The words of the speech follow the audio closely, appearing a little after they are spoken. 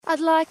I'd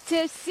like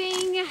to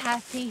sing a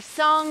happy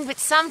song, but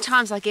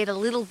sometimes I get a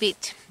little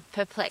bit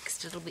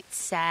perplexed, a little bit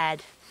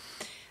sad,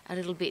 a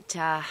little bit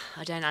I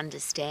don't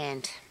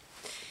understand.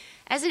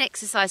 As an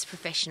exercise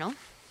professional,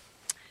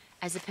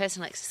 as a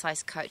personal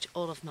exercise coach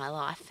all of my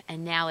life,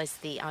 and now as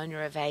the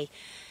owner of a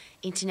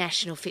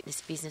international fitness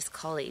business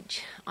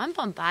college, I'm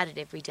bombarded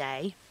every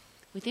day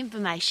with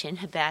information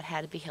about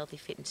how to be healthy,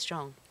 fit and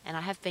strong, and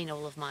I have been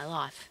all of my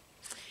life.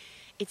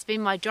 It's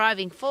been my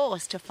driving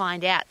force to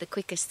find out the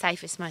quickest,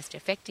 safest, most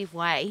effective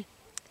way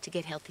to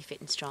get healthy, fit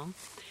and strong,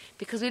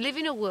 because we live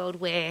in a world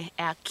where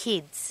our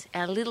kids,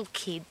 our little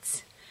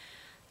kids,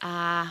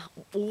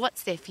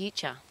 what's their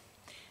future?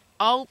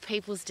 Old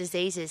people's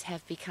diseases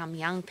have become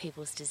young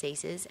people's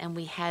diseases, and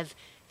we have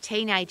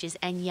teenagers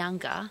and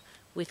younger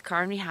with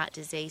coronary heart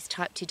disease,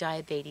 type 2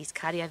 diabetes,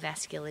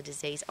 cardiovascular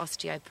disease,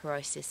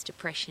 osteoporosis,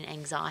 depression,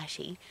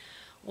 anxiety.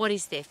 What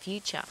is their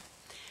future?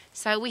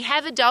 So we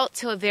have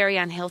adults who are very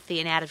unhealthy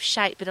and out of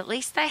shape, but at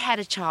least they had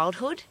a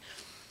childhood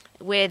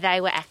where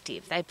they were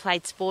active. They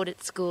played sport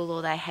at school,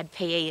 or they had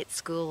PE at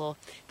school, or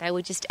they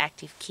were just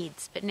active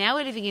kids. But now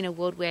we're living in a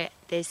world where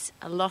there's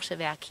a lot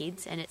of our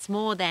kids, and it's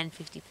more than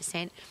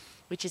 50%,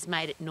 which has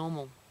made it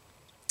normal.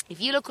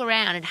 If you look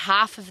around and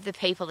half of the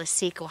people are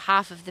sick, or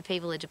half of the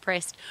people are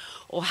depressed,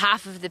 or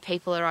half of the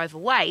people are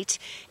overweight,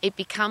 it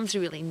becomes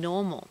really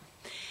normal.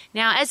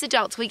 Now, as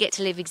adults, we get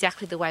to live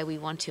exactly the way we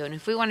want to. And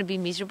if we want to be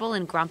miserable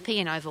and grumpy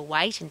and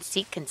overweight and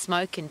sick and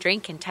smoke and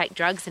drink and take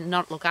drugs and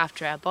not look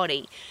after our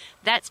body,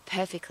 that's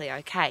perfectly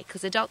okay,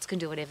 because adults can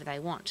do whatever they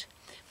want.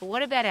 But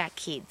what about our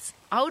kids?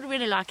 I would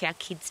really like our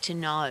kids to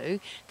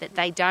know that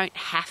they don't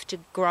have to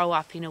grow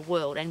up in a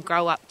world and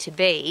grow up to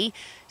be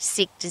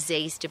sick,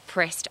 diseased,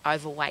 depressed,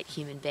 overweight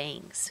human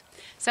beings.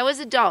 So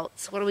as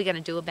adults, what are we going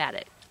to do about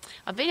it?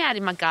 I've been out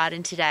in my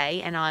garden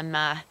today, and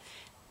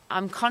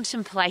I'm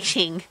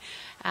contemplating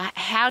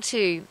how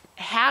to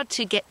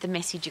get the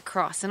message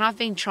across. And I've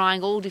been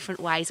trying all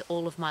different ways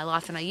all of my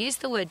life, and I use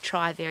the word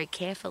try very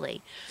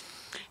carefully,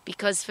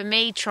 because for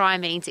me, try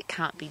means it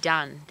can't be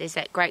done. There's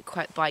that great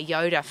quote by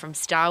Yoda from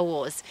Star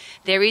Wars,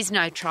 there is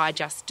no try,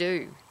 just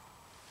do.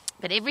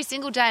 But every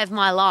single day of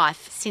my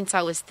life since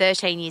I was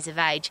 13 years of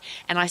age,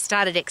 and I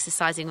started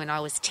exercising when I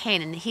was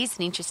 10, and here's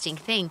an interesting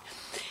thing,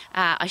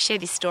 I share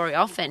this story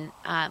often.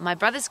 My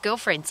brother's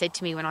girlfriend said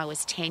to me when I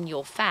was 10,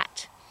 "You're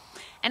fat."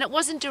 And it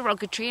wasn't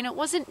derogatory, and it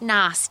wasn't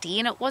nasty,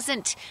 and it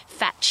wasn't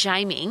fat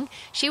shaming.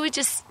 She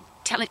was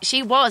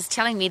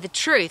telling me the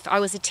truth. I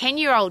was a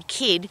 10-year-old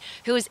kid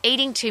who was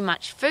eating too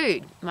much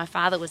food. My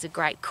father was a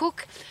great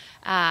cook,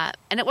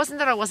 and it wasn't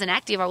that I wasn't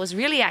active. I was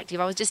really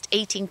active. I was just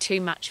eating too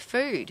much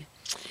food.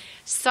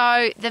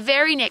 So the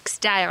very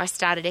next day I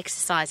started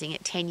exercising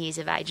at 10 years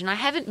of age, and I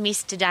haven't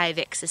missed a day of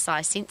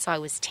exercise since I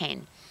was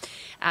 10.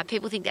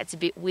 People think that's a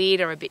bit weird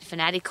or a bit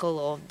fanatical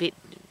or a bit,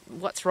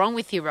 what's wrong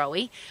with you,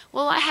 Rowie?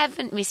 Well, I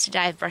haven't missed a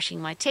day of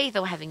brushing my teeth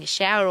or having a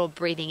shower or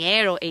breathing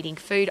air or eating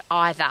food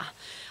either.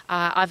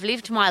 I've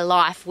lived my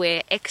life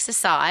where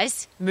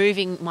exercise,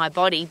 moving my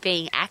body,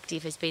 being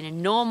active has been a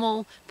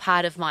normal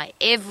part of my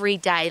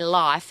everyday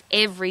life,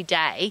 every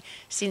day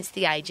since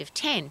the age of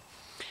 10.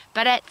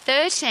 But at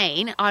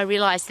 13, I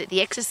realised that the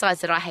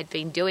exercise that I had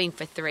been doing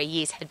for 3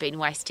 years had been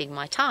wasting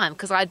my time,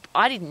 because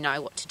I didn't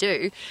know what to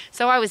do.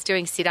 So I was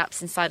doing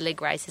sit-ups and side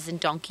leg raises and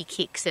donkey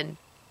kicks and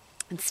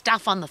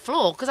stuff on the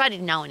floor because I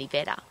didn't know any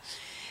better.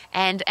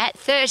 And at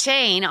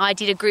 13, I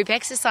did a group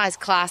exercise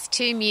class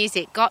to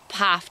music, got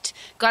puffed,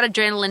 got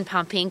adrenaline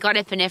pumping, got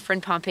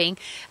epinephrine pumping,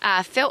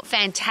 felt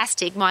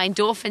fantastic. My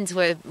endorphins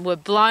were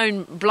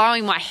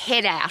blowing my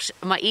head out,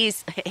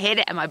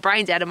 my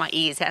brains out of my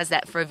ears. How's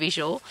that for a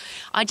visual?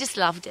 I just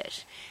loved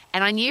it.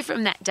 And I knew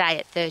from that day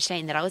at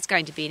 13 that I was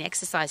going to be an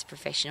exercise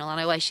professional. And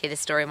I always share the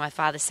story. My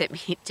father sent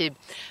me to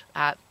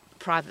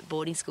private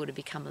boarding school to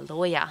become a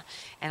lawyer,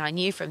 and I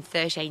knew from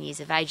 13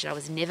 years of age that I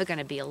was never going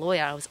to be a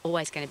lawyer. I was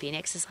always going to be an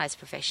exercise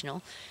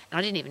professional, and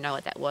I didn't even know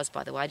what that was,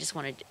 by the way. I just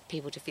wanted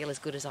people to feel as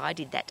good as I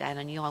did that day, and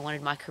I knew I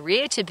wanted my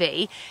career to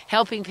be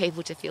helping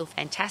people to feel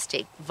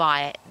fantastic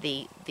via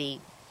the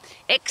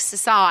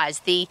exercise,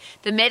 the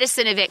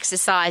medicine of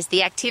exercise,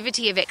 the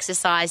activity of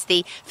exercise,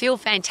 the feel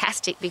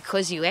fantastic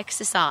because you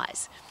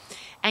exercise.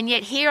 And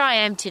yet here I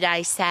am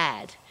today,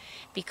 sad,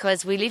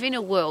 because we live in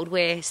a world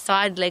where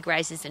side leg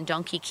raises and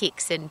donkey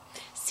kicks and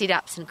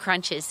sit-ups and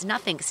crunches,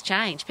 nothing's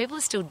changed. People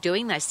are still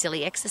doing those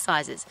silly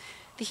exercises.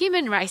 The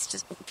human race,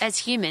 just, as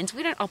humans,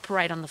 we don't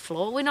operate on the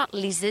floor. We're not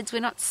lizards. We're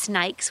not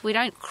snakes. We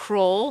don't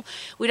crawl.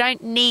 We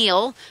don't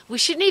kneel. We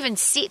shouldn't even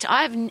sit.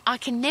 I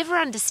can never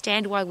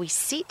understand why we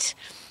sit.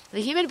 The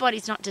human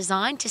body's not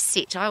designed to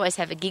sit. I always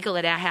have a giggle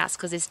at our house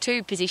because there's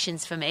two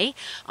positions for me.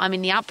 I'm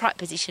in the upright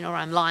position or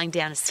I'm lying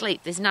down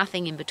asleep. There's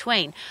nothing in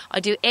between.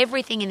 I do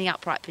everything in the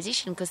upright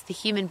position because the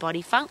human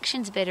body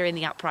functions better in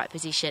the upright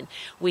position.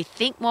 We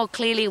think more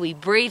clearly, we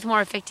breathe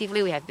more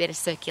effectively, we have better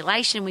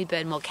circulation, we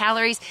burn more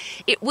calories.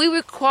 We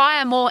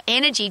require more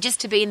energy just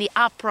to be in the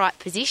upright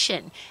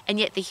position. And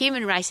yet the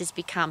human race has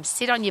become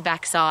sit on your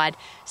backside,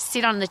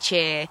 sit on the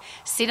chair,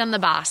 sit on the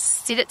bus,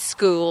 sit at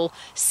school,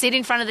 sit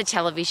in front of the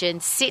television,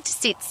 sit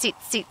sit,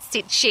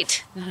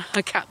 shit.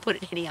 I can't put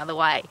it any other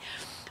way.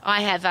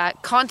 I have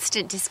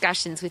constant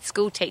discussions with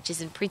school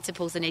teachers and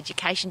principals and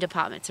education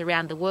departments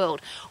around the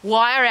world.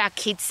 Why are our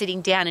kids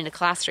sitting down in a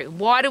classroom?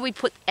 Why do we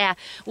put our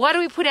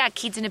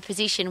kids in a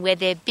position where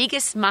their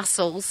biggest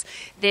muscles,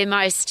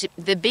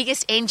 the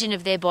biggest engine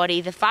of their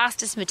body, the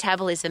fastest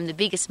metabolism, the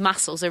biggest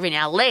muscles are in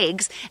our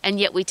legs, and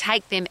yet we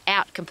take them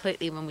out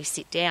completely when we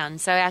sit down?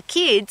 So our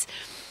kids,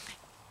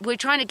 we're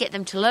trying to get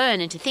them to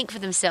learn and to think for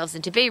themselves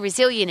and to be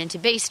resilient and to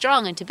be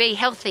strong and to be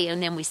healthy,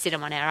 and then we sit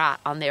them on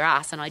their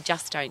ass, and I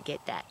just don't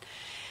get that.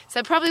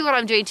 So probably what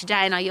I'm doing today,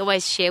 and I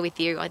always share with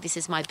you, this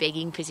is my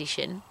begging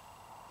position,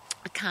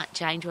 I can't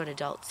change what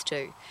adults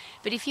do.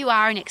 But if you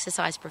are an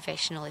exercise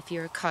professional, if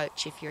you're a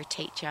coach, if you're a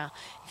teacher,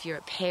 if you're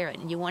a parent,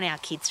 and you want our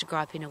kids to grow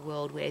up in a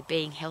world where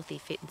being healthy,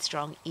 fit and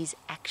strong is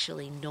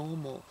actually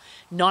normal,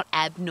 not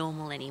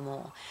abnormal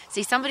anymore.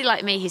 See, somebody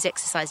like me who's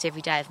exercised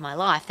every day of my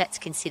life, that's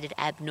considered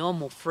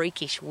abnormal,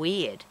 freakish,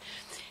 weird.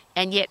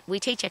 And yet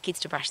we teach our kids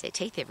to brush their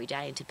teeth every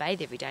day and to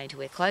bathe every day and to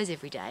wear clothes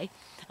every day.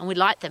 And we'd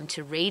like them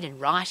to read and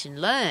write and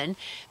learn,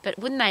 but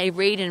wouldn't they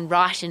read and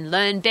write and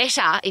learn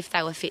better if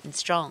they were fit and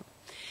strong?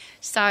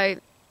 So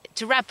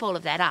to wrap all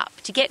of that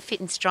up, to get fit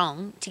and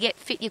strong, to get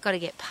fit you've got to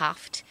get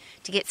puffed.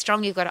 To get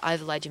strong you've got to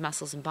overload your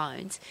muscles and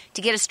bones.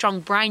 To get a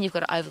strong brain you've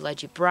got to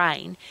overload your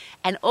brain.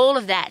 And all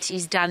of that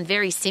is done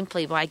very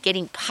simply by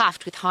getting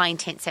puffed with high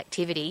intense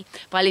activity,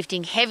 by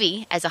lifting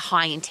heavy as a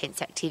high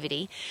intense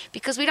activity,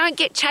 because we don't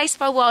get chased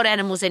by wild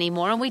animals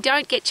anymore and we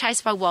don't get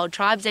chased by wild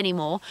tribes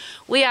anymore.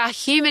 We are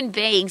human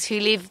beings who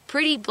live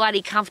pretty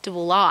bloody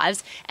comfortable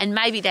lives, and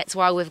maybe that's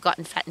why we've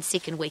gotten fat and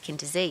sick and weak and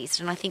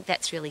diseased, and I think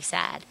that's really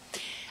sad.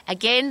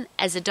 Again,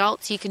 as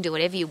adults, you can do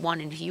whatever you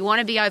want, and if you want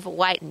to be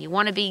overweight and you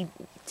want to be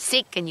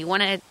sick and you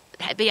want to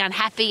be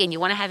unhappy and you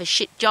want to have a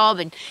shit job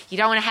and you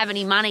don't want to have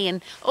any money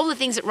and all the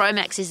things that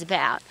Romax is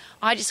about,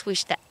 I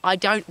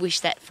don't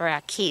wish that for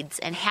our kids.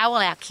 And how will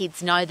our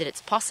kids know that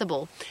it's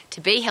possible to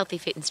be healthy,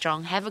 fit and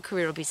strong, have a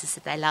career or business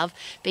that they love,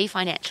 be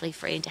financially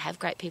free and to have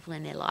great people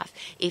in their life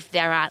if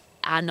there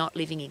are not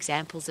living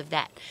examples of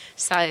that?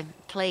 So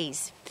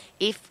please,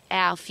 if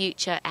our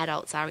future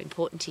adults are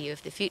important to you,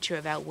 if the future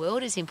of our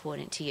world is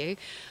important to you,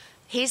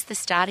 here's the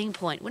starting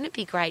point. Wouldn't it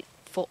be great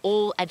for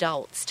all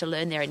adults to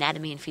learn their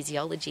anatomy and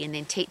physiology and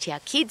then teach our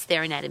kids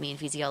their anatomy and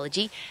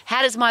physiology?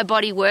 How does my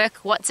body work?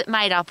 What's it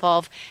made up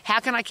of?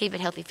 How can I keep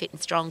it healthy, fit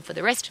and strong for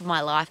the rest of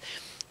my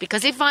life?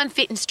 Because if I'm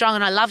fit and strong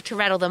and I love to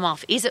rattle them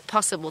off, is it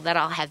possible that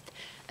I'll have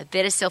a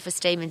better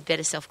self-esteem and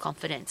better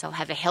self-confidence? I'll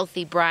have a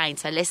healthy brain,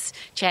 so less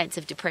chance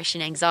of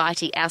depression,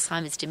 anxiety,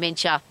 Alzheimer's,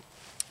 dementia,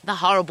 the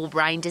horrible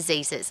brain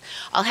diseases.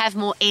 I'll have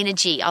more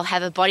energy. I'll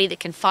have a body that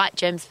can fight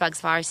germs,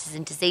 bugs, viruses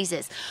and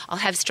diseases. I'll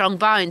have strong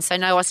bones, so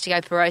no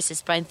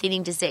osteoporosis, bone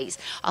thinning disease.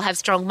 I'll have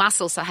strong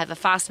muscles, so I'll have a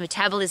fast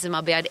metabolism.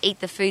 I'll be able to eat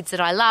the foods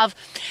that I love,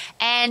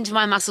 and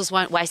my muscles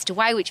won't waste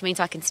away, which means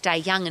I can stay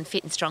young and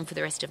fit and strong for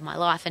the rest of my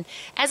life. And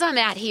as I'm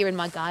out here in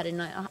my garden,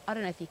 I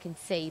don't know if you can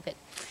see, but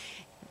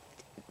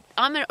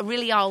I'm a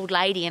really old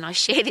lady and I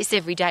share this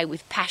every day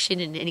with passion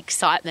and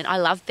excitement. I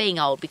love being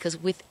old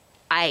because with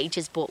age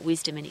has brought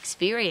wisdom and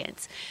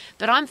experience.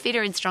 But I'm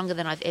fitter and stronger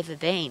than I've ever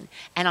been,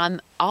 and I'm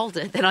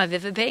older than I've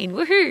ever been.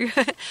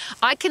 Woohoo!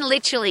 I can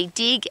literally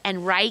dig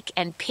and rake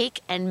and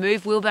pick and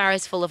move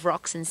wheelbarrows full of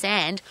rocks and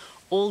sand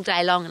all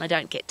day long, and I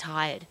don't get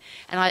tired.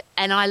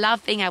 And I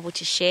love being able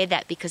to share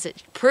that because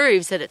it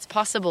proves that it's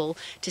possible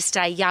to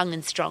stay young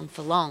and strong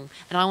for long.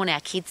 And I want our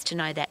kids to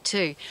know that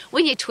too.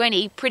 When you're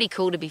 20, pretty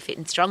cool to be fit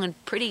and strong,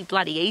 and pretty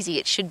bloody easy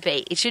it should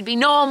be. It should be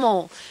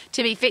normal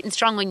to be fit and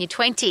strong when you're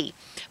 20.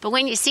 But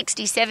when you're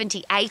 60,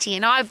 70, 80,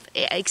 and I've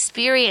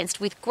experienced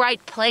with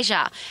great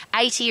pleasure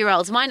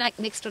 80-year-olds. My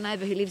next door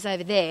neighbour who lives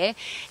over there,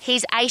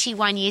 he's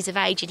 81 years of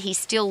age and he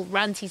still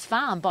runs his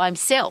farm by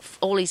himself.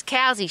 All his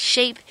cows, his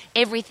sheep,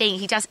 everything.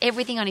 He does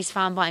everything on his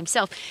farm by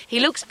himself. He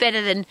looks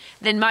better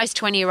than most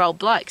 20-year-old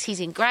blokes. He's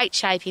in great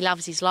shape. He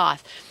loves his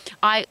life.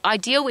 I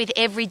deal with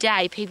every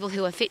day people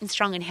who are fit and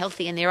strong and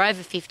healthy, and they're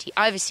over 50,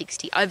 over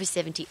 60, over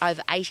 70,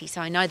 over 80,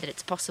 so I know that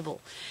it's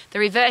possible. The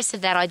reverse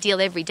of that, I deal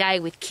every day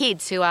with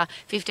kids who are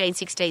 15,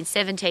 16,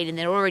 17, and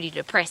they're already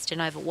depressed and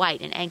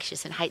overweight and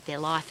anxious and hate their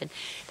life, and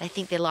they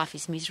think their life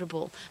is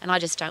miserable, and I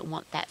just don't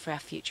want that for our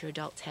future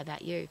adults. How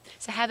about you?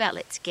 So how about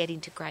let's get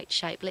into great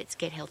shape, let's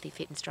get healthy,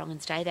 fit and strong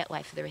and stay that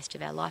way for the rest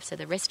of our life, so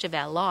the rest of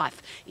our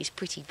life is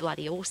pretty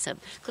bloody awesome.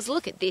 Because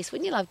look at this,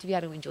 wouldn't you love to be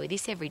able to enjoy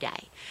this every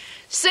day?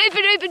 Super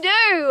duper doo!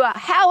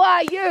 How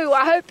are you?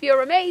 I hope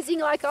you're amazing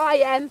like I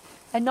am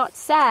and not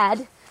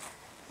sad.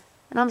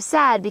 And I'm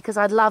sad because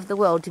I'd love the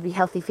world to be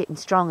healthy, fit and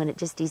strong, and it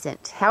just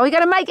isn't. How are we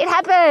going to make it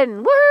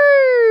happen?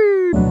 Woohoo!